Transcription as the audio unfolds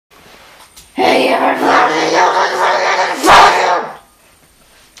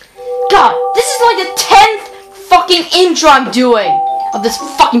intro I'm doing of this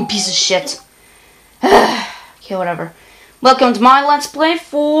fucking piece of shit. Okay, whatever. Welcome to my Let's Play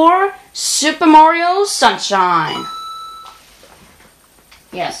for Super Mario Sunshine.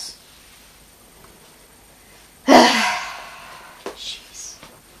 Yes. Jeez.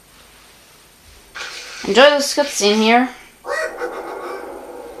 Enjoy this cutscene here.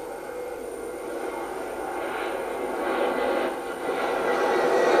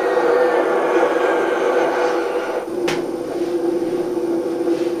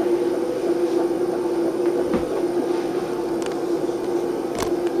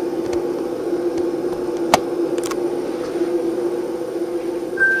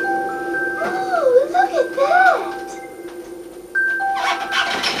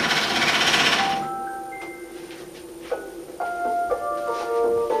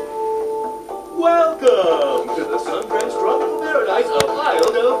 Welcome to the sun-drenched tropical paradise of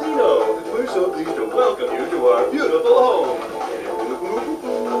Isle Delfino. We're so pleased to welcome you to our beautiful home.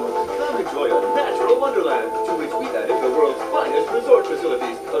 Come enjoy a natural wonderland to which we added the world's finest resort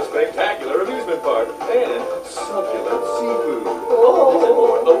facilities, a spectacular amusement park, and succulent seafood. All this and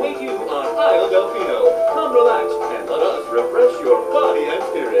more await you on Isle Delfino. Come relax and let us refresh your body and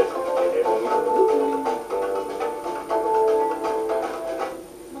spirit.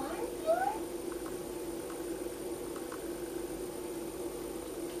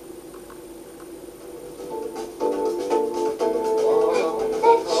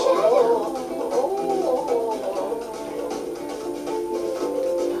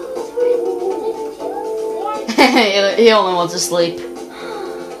 He only wants to sleep.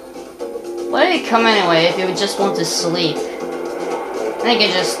 Why did he come anyway if he would just want to sleep? I think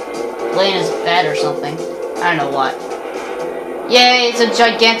he just lay in his bed or something. I don't know what. Yay, it's a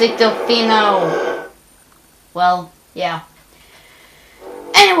gigantic Delfino! Well, yeah.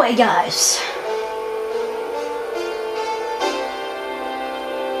 Anyway, guys.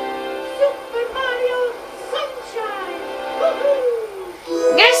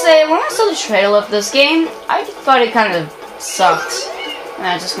 When I saw the trailer of this game, I thought it kind of sucked. And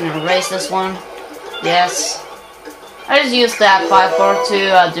I'm just gonna erase this one. Yes. I just used that file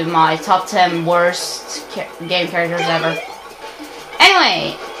to do my top 10 worst game characters ever.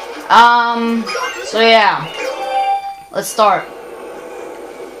 Anyway, so yeah. Let's start.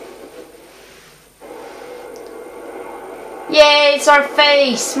 Yay, it's our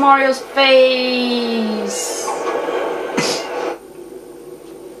face! Mario's face!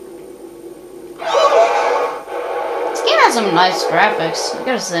 Some nice graphics, I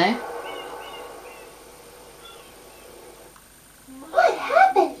gotta say. What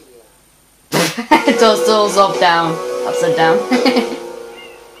happened? Toadstool's upside down.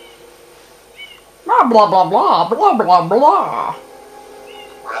 Blah blah blah blah blah blah blah.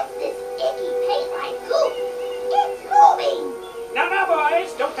 What's this icky paint like goop? It's moving! No,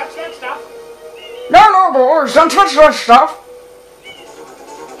 boys, don't touch that stuff. No, boys, don't touch that stuff.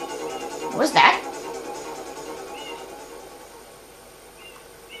 What's that?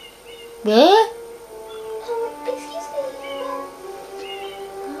 Yeah? Excuse me.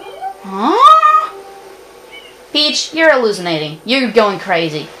 Huh? Peach, you're hallucinating. You're going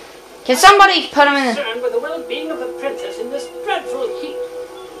crazy. Can somebody put him in the... Concerned with the well-being of the princess in this dreadful heat.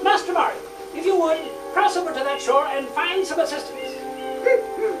 Master Mario, if you would, cross over to that shore and find some assistance.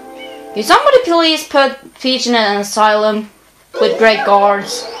 Can somebody please put Peach in an asylum with great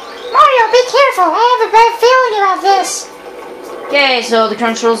guards? Mario, be careful. I have a bad feeling about this. Okay, so the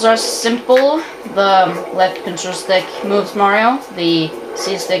controls are simple. The left control stick moves Mario. The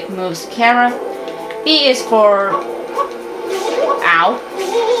C stick moves the camera. B is for... Ow.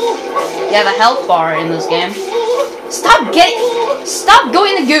 Yeah, the health bar in this game. Stop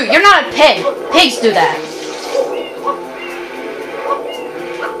going in the goo. You're not a pig. Pigs do that.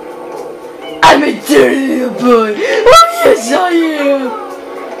 I'm a dirty boy. Oh yes I am.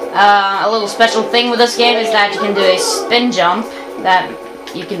 A little special thing with this game is that you can do a spin jump that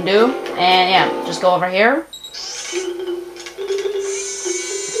you can do, and yeah, just go over here.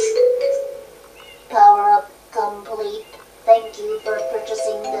 Power up complete. Thank you for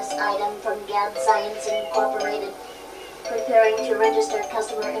purchasing this item from Gad Science Incorporated. Preparing to register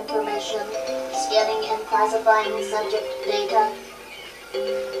customer information. Scanning and classifying subject data.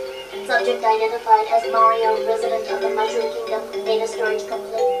 Subject identified as Mario, resident of the Mushroom Kingdom. Data storage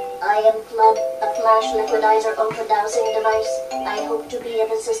complete. I am Flood, a flash liquidizer ultra-dowsing device. I hope to be of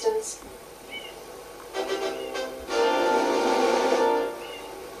assistance.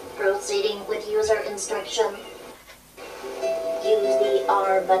 Proceeding with user instruction. Use the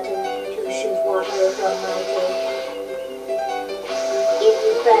R button to shoot water from my tank. If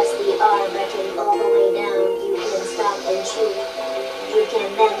you press the R button all the way down, you can stop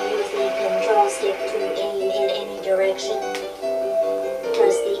and use the control stick to aim in any direction.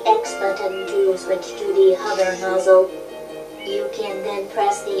 Press the X button to switch to the hover nozzle. You can then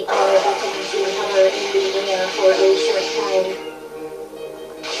press the R button to hover in the air for a short time.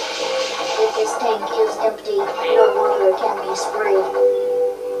 If this tank is empty, no water can be sprayed.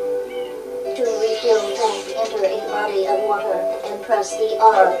 To refill tank, enter a body of water and press the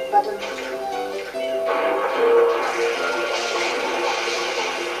R button.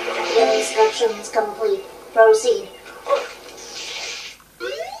 Instructions complete. Proceed.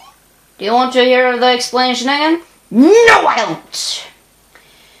 Do you want to hear the explanation again? No, I don't!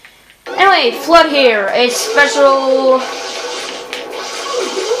 Anyway, Flood here, a special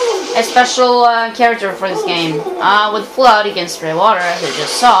character for this game. With Flood, you can spray water, as you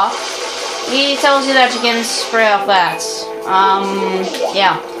just saw. He tells you that you can spray off that.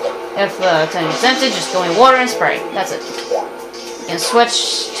 Yeah. If the tank is empty, just go in water and spray. That's it. You can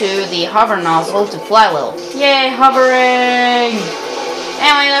switch to the hover nozzle to fly a little. Yay, hovering!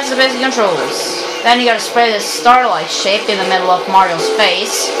 Anyway, that's the basic controls. Then you gotta spray this starlight shape in the middle of Mario's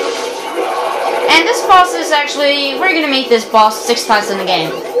face. And this boss is actually, we're gonna meet this boss 6 times in the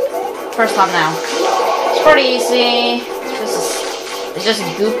game. First time now. It's pretty easy. It's just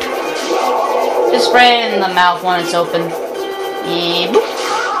goop. Just spray it in the mouth when it's open. And boop.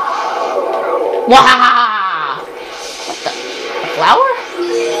 Wahaha! What the? A flower?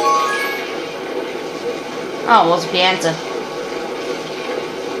 Oh, it was a pianta.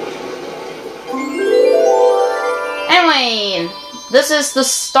 Anyway, this is the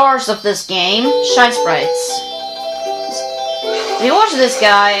stars of this game, Shine Sprites. If you watch this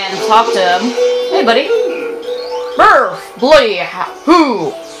guy and talk to him, hey buddy, brr, bloody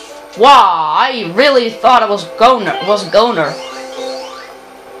who? Wow, I really thought it was Goner.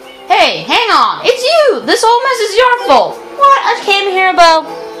 Hey, hang on, it's you! This whole mess is your fault! What? I came here about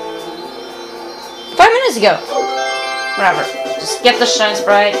 5 minutes ago. Whatever, just get the Shine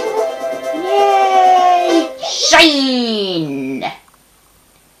Sprite. Yay! Shine!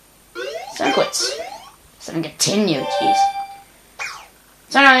 7 quits. 7 continue, jeez.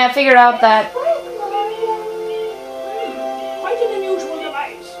 So anyway, I figured out that... Quite an unusual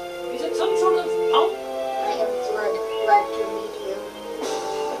device. Is it some sort of pump? I am Flood. Glad to meet you.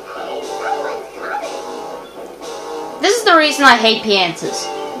 This is the reason I hate piantas.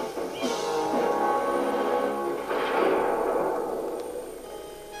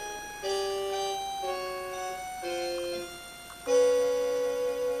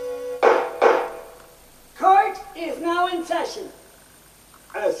 Court is now in session.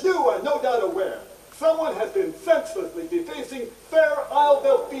 As you are no doubt aware, someone has been senselessly defacing Fair Isle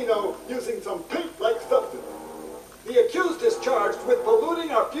Delfino using some paint-like substance. The accused is charged with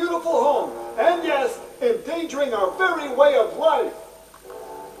polluting our beautiful home, and yes, endangering our very way of life.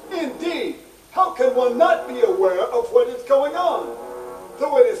 Indeed, how can one not be aware of what is going on?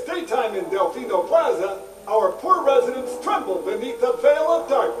 Though it is daytime in Delfino Plaza, our poor residents tremble beneath a veil of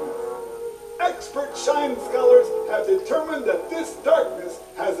darkness. Expert Shine scholars have determined that this darkness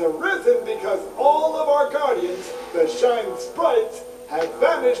has arisen because all of our guardians, the Shine Sprites, have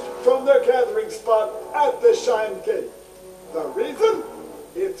vanished from their gathering spot at the Shine Gate. The reason?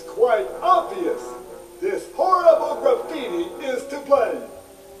 It's quite obvious. This horrible graffiti is to blame.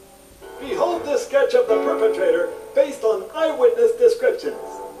 Behold the sketch of the perpetrator based on eyewitness descriptions.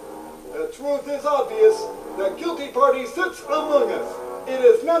 The truth is obvious. The guilty party sits among us. It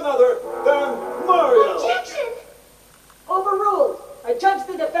is none other than Mario. Objection! Overruled. I judge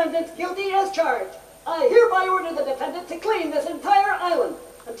the defendant guilty as charged. I hereby order the defendant to clean this entire island.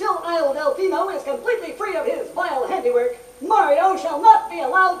 Until Isle Delfino is completely free of his vile handiwork, Mario shall not be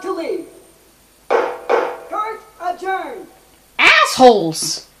allowed to leave. Court adjourned.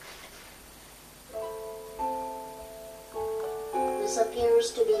 Assholes! This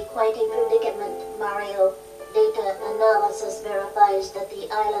appears to be quite a predicament, Mario. Data analysis verifies that the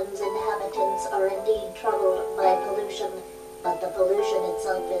island's inhabitants are indeed troubled by pollution, but the pollution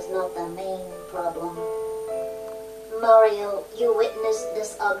itself is not the main problem. Mario, you witnessed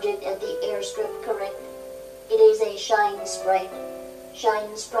this object at the airstrip, correct? It is a Shine Sprite.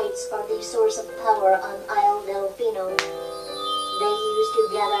 Shine Sprites are the source of power on Isle Delfino. They used to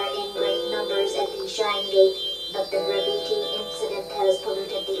gather in great numbers at the Shine Gate, but the graffiti incident has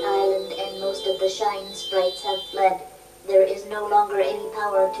polluted the island and most of the Shine Sprites have fled. There is no longer any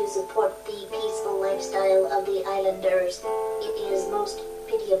power to support the peaceful lifestyle of the islanders. It is most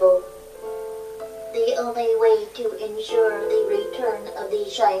pitiable. The only way to ensure the return of the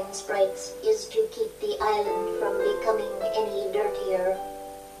Shine Sprites is to keep the island from becoming any dirtier.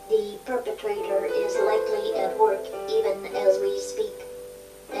 The perpetrator is likely at work even as we speak.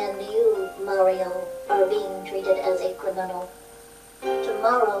 And you, Mario, are being treated as a criminal.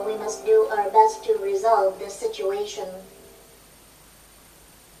 Tomorrow we must do our best to resolve this situation.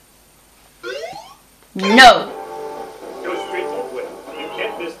 No. Go straight to the point. You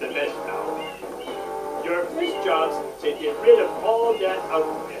can't miss the mesh now. Your first job's to get rid of all that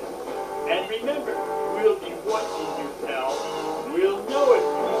outfit. And remember, we'll be watching you, pal. We'll know if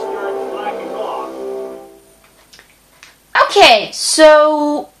you start slacking off. Okay,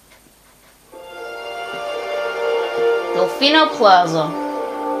 so Delfino Plaza.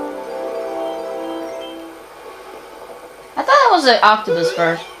 I thought that was an octopus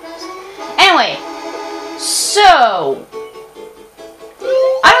first. Anyway, so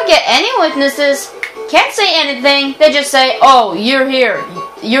I don't get any witnesses. Can't say anything. They just say, "Oh, you're here.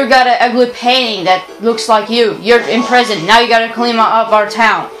 You got an ugly painting that looks like you. You're in prison. Now you gotta clean up our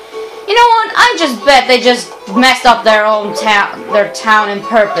town." You know what? I just bet they just messed up their own town, their town in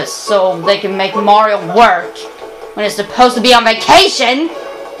purpose, so they can make Mario work when it's supposed to be on vacation.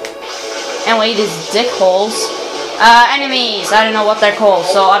 Anyway, these dickholes. Enemies. I don't know what they're called,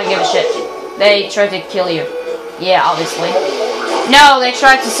 so I don't give a shit. They tried to kill you. Yeah, obviously. No, they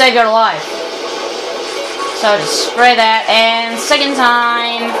tried to save your life. So just spray that, and second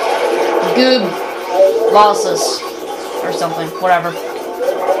time, goob losses or something, whatever.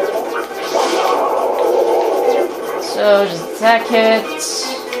 So just attack it,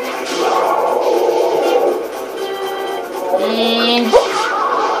 and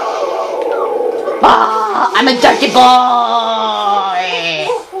I'm a dirty boy.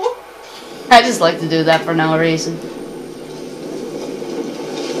 I just like to do that for no reason.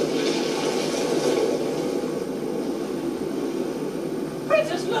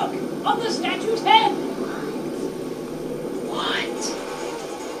 Princess, look! On the statue's head! What?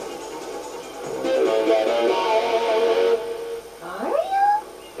 Mario?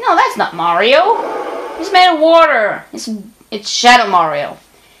 No, that's not Mario. He's made of water. It's Shadow Mario.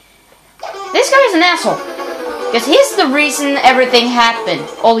 This guy is an asshole. Because he's the reason everything happened.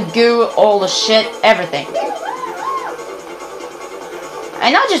 All the goo, all the shit, everything.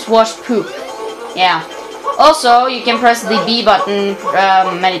 And not just wash poop. Yeah. Also, you can press the B button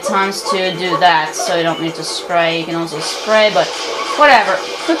many times to do that. So you don't need to spray. You can also spray, but whatever.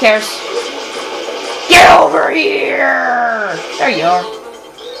 Who cares? Get over here! There you are.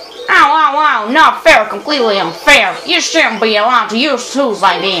 Ow, ow, ow. Not fair. Completely unfair. You shouldn't be allowed to use tools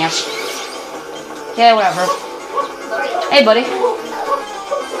like this. Okay, whatever. Hey, buddy. I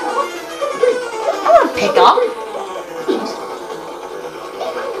want to pick up.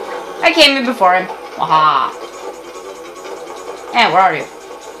 I came in before him. Waha. Hey, where are you?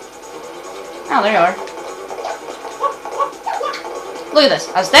 Oh, there you are. Look at this.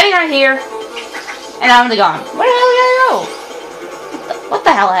 I was standing right here, and I'm gone. Where the hell did I go? What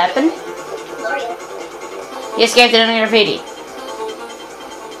the hell happened? He escaped in a graffiti.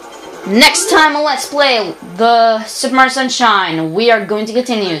 Next time on Let's Play the Super Mario Sunshine, we are going to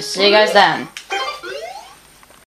continue. See you guys then.